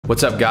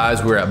What's up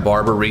guys, we're at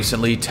Barber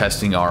recently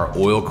testing our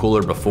oil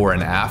cooler before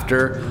and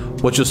after.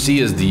 What you'll see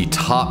is the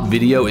top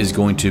video is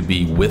going to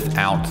be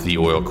without the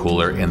oil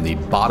cooler and the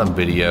bottom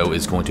video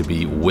is going to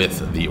be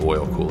with the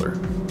oil cooler.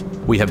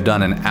 We have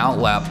done an out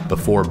lap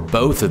before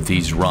both of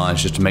these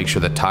runs just to make sure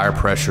the tire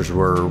pressures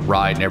were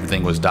right and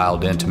everything was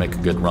dialed in to make a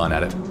good run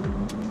at it.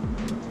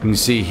 You can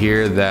see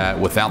here that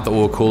without the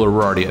oil cooler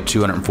we're already at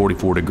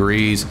 244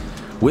 degrees.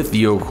 With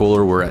the oil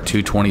cooler, we're at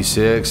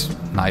 226,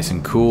 nice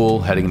and cool,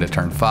 heading into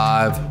turn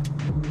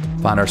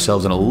 5. Find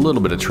ourselves in a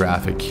little bit of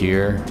traffic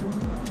here.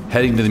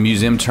 Heading to the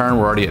museum turn,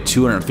 we're already at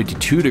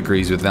 252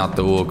 degrees without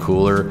the oil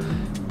cooler,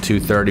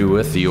 230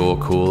 with the oil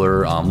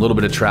cooler. A little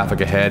bit of traffic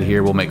ahead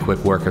here, we'll make quick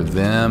work of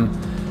them.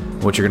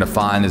 What you're gonna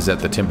find is that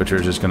the temperature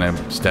is just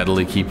gonna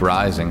steadily keep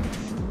rising.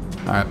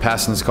 All right,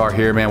 passing this car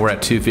here, man, we're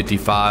at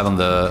 255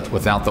 on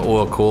without the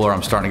oil cooler.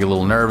 I'm starting to get a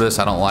little nervous.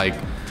 I don't like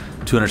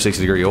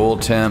 260 degree oil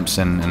temps,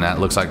 and that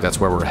looks like that's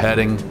where we're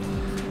heading.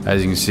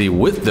 As you can see,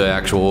 with the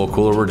actual oil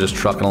cooler, we're just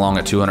trucking along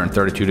at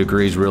 232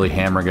 degrees, really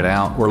hammering it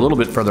out. We're a little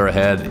bit further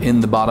ahead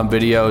in the bottom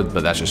video,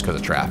 but that's just because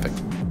of traffic.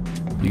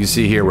 You can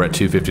see here we're at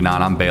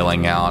 259. I'm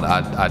bailing out.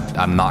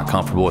 I'm not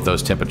comfortable with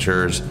those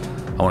temperatures.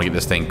 I want to get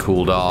this thing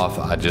cooled off.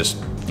 I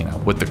just,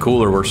 with the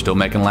cooler, we're still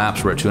making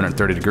laps. We're at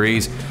 230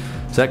 degrees.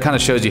 So that kind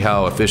of shows you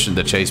how efficient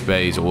the Chase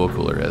Bay's oil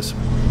cooler is.